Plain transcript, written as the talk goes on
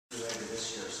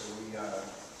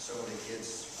so many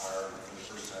kids are for the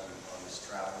first time on this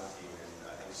traveling team,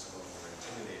 and I think some of them were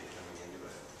intimidated coming into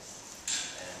it.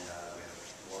 And we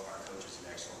have our coach is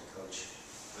an excellent coach,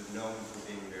 but known for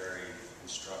being very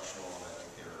instructional, and I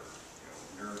think they were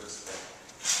nervous. But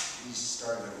he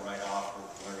started them right off with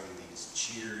learning these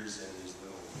cheers and these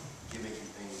little gimmicky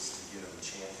things to get them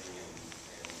chanting and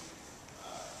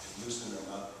loosen them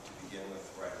up to begin with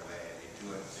right away. And they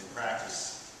do it in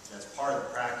practice. That's part of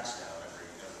the practice now.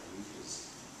 Every week is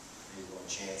these little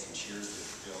chants and cheers that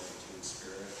build the team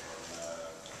spirit, and I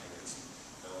think it's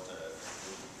built a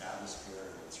good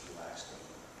atmosphere and it's relaxed them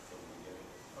from the beginning.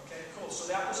 Okay, cool. So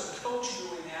that was a coach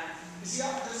doing that. Does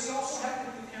he also have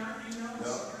to be a parent? Do you know?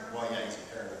 No. Well, yeah, he's a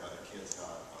parent of other kids,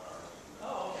 not on our team.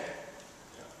 Oh, okay.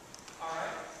 Yeah. All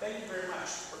right. Thank you very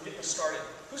much for getting us started.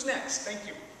 Who's next? Thank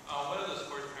you. One of the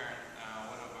sports parents,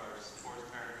 one of our sports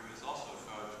parents who is also a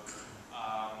coach,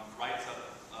 writes up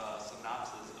a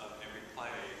synopsis of every play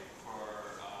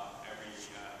for every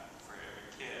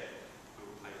kid who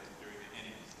played during the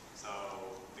innings. So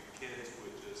the kids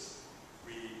would just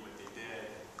read what they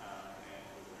did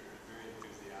and were very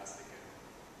enthusiastic and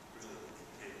really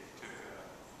took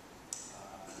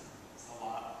a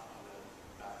lot of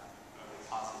the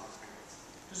positive experience.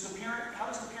 How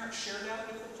does the parent share that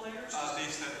with the players? He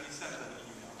sent an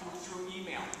email. Through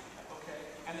email. Okay.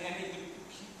 And he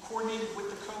coordinated with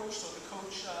the coach, so the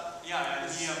coach... yeah, and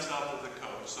he himself is a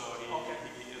coach, so he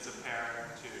is a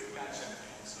parent too. Gotcha.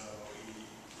 And so he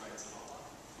writes it all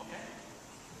up. Okay.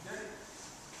 Good.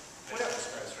 What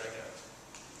else? Strikeouts.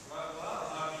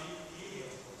 Well,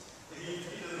 he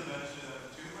doesn't mention them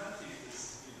too much. He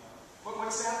just,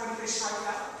 What's that? When they strike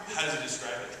out? How does he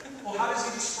describe it? Well, how does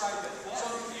he describe it? Well, so,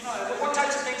 what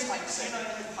types of things might you say? In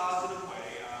a positive way.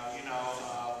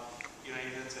 He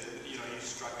didn't say that, you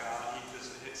struck out. He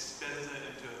just spins it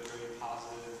into a very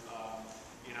positive,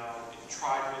 he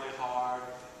tried really hard,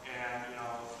 and,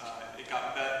 it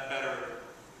got better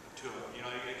to him.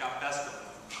 It got best of him,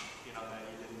 that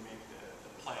he didn't make the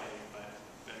play, but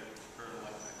better for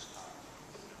like next time.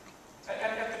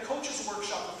 At the coaches'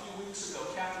 workshop a few weeks ago,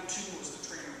 Kathy Toon was the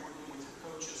trainer working with her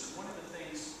coaches, and one of the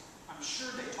things I'm sure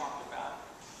they talked about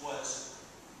was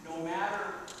no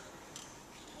matter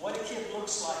what a kid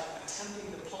looks like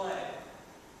attempting to play,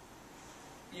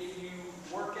 if you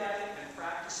work at it and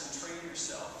practice and train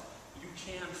yourself, you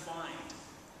can find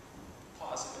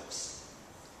positives.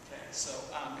 Okay, so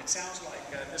it sounds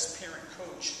like this parent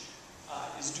coach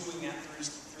is doing that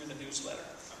through the newsletter.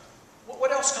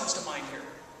 What else comes to mind here?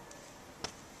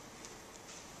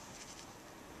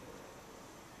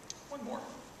 One more.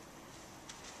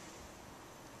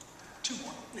 Two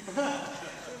more. Maybe we're going to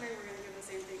give the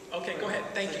same thing. Okay, go ahead.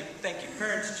 Thank you. Thank you.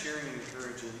 Parents cheering and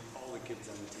encouraging all the kids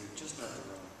on the team, just not the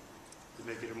run, to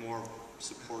make it a more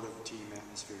supportive team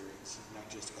atmosphere. It's not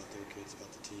just about their kids,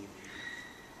 about the team.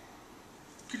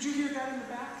 Could you hear that in the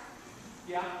back?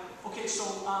 Yeah? Okay, so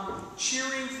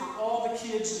cheering for all the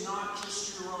kids, not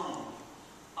just your own.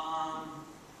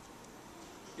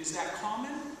 Is that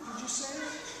common, would you say?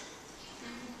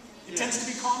 It tends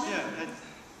to be common? Yeah.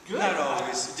 Good. Not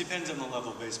always. It depends on the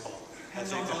level of baseball.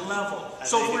 Depends on the level.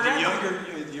 So if we're at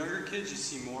the younger kids, you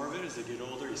see more of it. As they get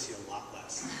older, you see a lot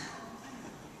less.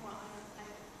 Well,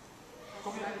 Go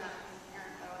ahead. I'm not a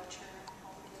parent, but I would cheer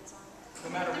all the kids on. No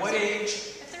matter what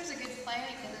age. If there's a good play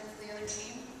and it's the other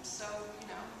team, so,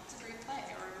 it's a great play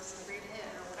or it's a great hit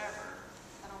or whatever.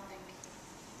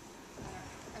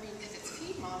 I mean, if it's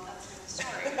Piedmont, that's a different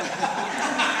story.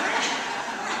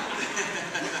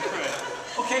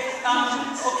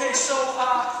 Okay, so,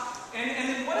 and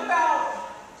then what about,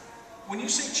 when you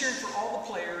say cheering for all the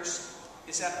players,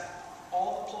 is that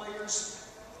all the players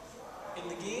in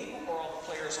the game or all the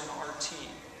players on our team?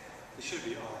 It should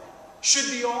be all. Should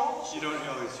be all? You don't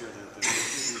always hear that, though.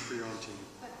 It's for your own team.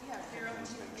 But yeah, for your own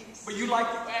team, please. But you like,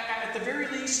 at the very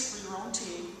least, for your own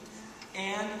team,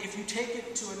 and if you take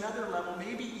it to another level,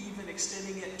 maybe even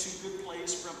extending it to good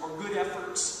plays from, or good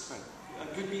efforts,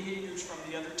 good behaviors from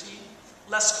the other team,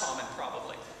 less common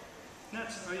probably. You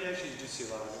actually do see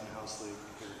a lot of it in house league.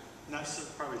 Not so,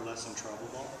 probably less in travel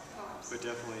ball, but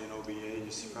definitely in OBA,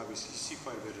 you see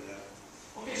quite a bit of that.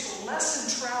 Okay, so less in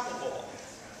travel ball.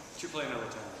 But you're playing other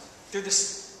times. They're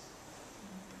this.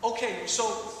 Okay,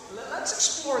 so let's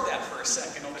explore that for a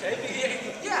second, okay?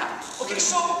 Yeah. Okay,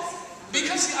 so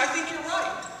because I think you're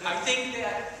right. I think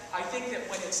that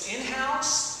when it's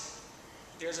in-house,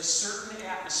 there's a certain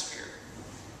atmosphere.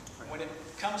 When it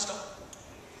comes to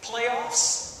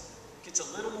playoffs, it gets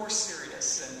a little more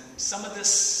serious, and some of this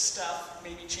stuff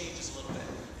maybe changes a little bit.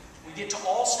 We get to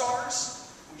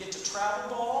all-stars, we get to travel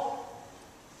ball,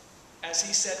 as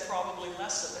he said, probably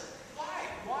less of it.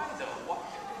 Why though?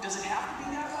 Does it have to be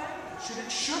that way? Should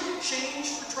it change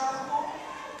for travel ball?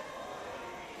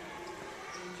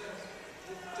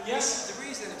 Yes? The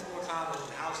reason it's more common in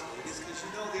the house league is because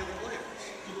you know the other players.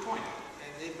 Good point.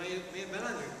 And they may have been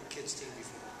on your kid's team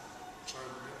before. Or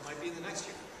it might be in the next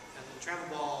year. And in travel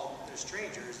ball, they're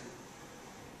strangers.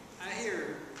 I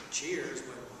hear cheers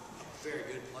when a very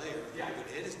good player, a very good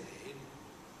hit is made,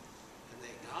 and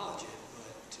they acknowledge it,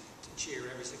 but to cheer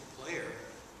every single player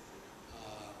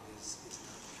is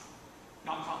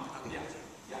Not common. Yeah.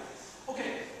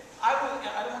 Okay. I don't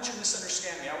want you to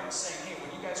misunderstand me. I wasn't saying, hey,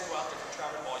 when you guys go out there for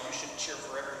travel ball, you should cheer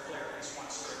for every player at least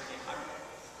once for every game.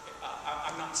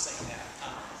 I'm not saying that.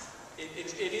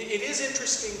 It is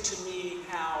interesting to me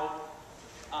how,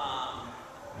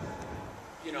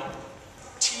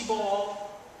 T-ball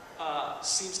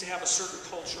seems to have a certain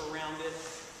culture around it,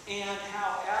 and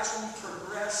how as we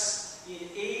progress in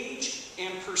age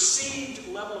and perceived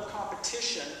level of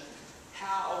competition,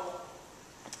 how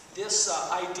this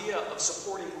idea of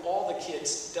supporting all the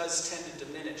kids does tend to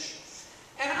diminish.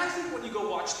 And I think when you go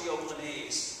watch the Oakland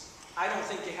A's, I don't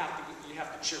think you have to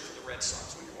cheer for the Red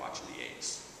Sox when you're watching the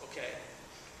A's, okay?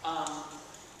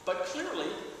 But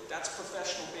clearly, that's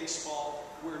professional baseball.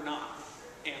 We're not.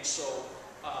 And so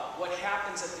what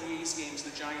happens at the A's games,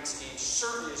 the Giants games,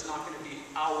 certainly is not going to be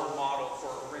our model for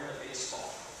Orinda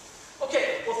baseball.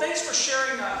 Okay, well, thanks for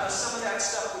sharing some of that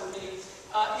stuff with me.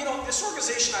 This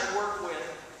organization I work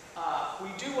with, we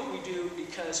do what we do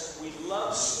because we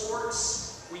love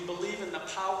sports, we believe in the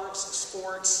power of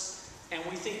sports, and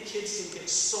we think kids can get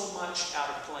so much out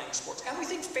of playing sports. And we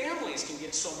think families can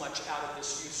get so much out of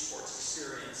this youth sports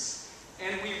experience.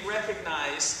 And we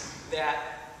recognize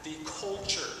that the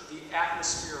culture, the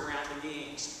atmosphere around the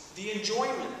games, the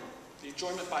enjoyment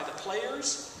by the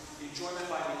players, the enjoyment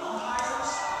by the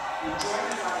umpires, the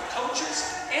enjoyment by the coaches,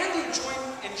 and the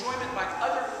enjoyment by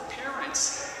other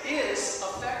parents is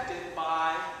affected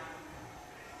by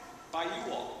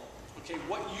you all. Okay,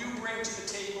 what you bring to the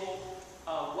table,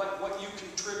 what you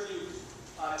contribute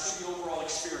to the overall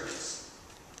experience.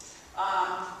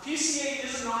 PCA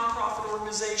is a nonprofit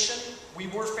organization. We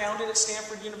were founded at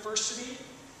Stanford University.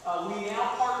 We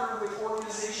now partner with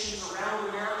organizations around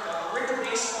America. Orinda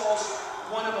Baseball is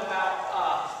one of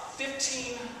about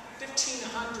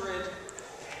 1,500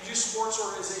 youth sports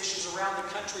organizations around the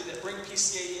country that bring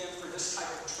PCA in for this type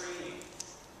of training.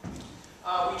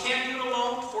 We can't do it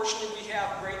alone. Fortunately, we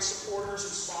have great supporters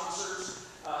and sponsors,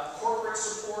 corporate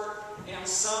support, and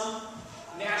some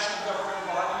national government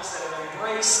bodies that have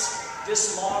embraced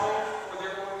this model for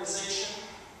their organization.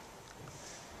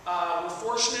 We're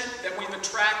fortunate that we've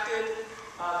attracted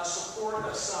the support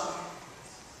of some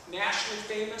nationally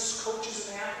famous coaches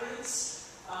and athletes.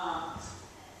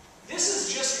 This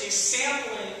is just a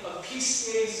sampling of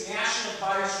PCA's National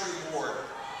Advisory Board.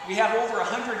 We have over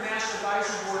 100 National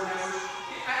Advisory Board members.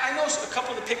 I know a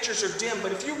couple of the pictures are dim,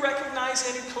 but if you recognize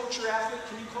any coach or athlete,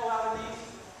 can you call out a name?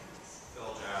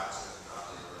 Phil Jackson,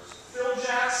 Phil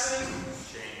Jackson.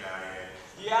 Shane Battier.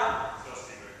 Yeah.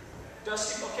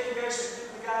 Dusty. Okay, you guys are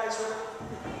the guys.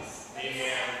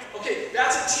 Okay,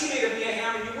 that's a teammate of Mia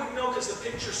Hammond. You wouldn't know because the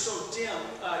picture's so dim.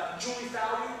 Julie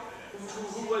Fowley,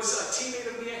 who was a teammate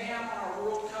of Mia Hamm on our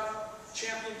World Cup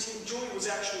champion team. Julie was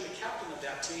actually the captain of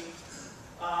that team.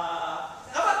 How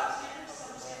about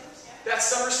that's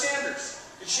Summer Sanders?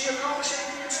 Did she accomplish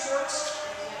anything in sports?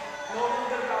 Know a little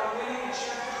bit about winning a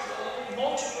championship,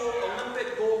 multiple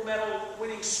Olympic gold medal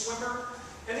winning swimmer.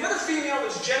 And the other female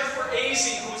is Jennifer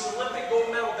Azzi, who is an Olympic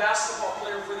gold medal basketball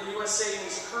player for the USA and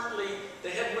is currently the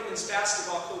head women's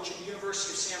basketball coach at the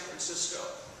University of San Francisco.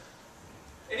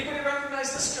 Anybody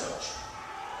recognize this coach?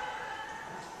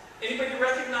 Anybody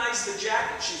recognize the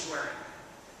jacket she's wearing?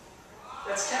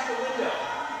 That's Kappa Lindo.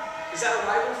 Is that a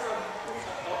rival from?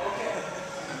 Oh, okay.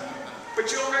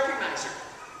 But you don't recognize her.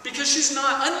 Because she's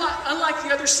not, unlike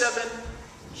the other seven,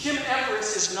 Kim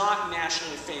Everest is not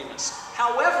nationally famous.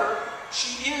 However,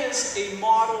 she is a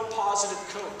model positive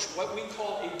coach, what we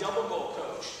call a double goal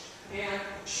coach. And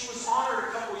she was honored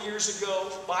a couple years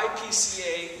ago by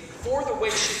PCA for the way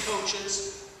she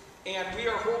coaches. And we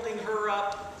are holding her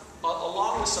up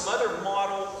along with some other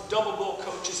model double goal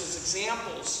coaches as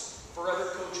examples for other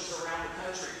coaches around the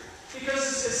country.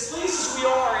 Because as pleased as we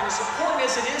are and as important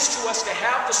as it is to us to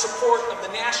have the support of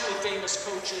the nationally famous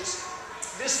coaches,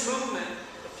 this movement,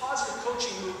 the positive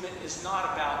coaching movement, is not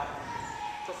about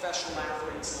professional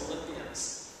athletes and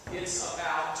Olympians. It's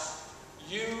about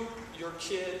you, your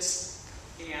kids,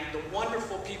 and the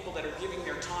wonderful people that are giving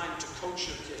their time to coach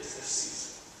your kids this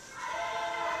season.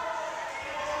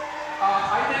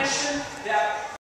 I mentioned that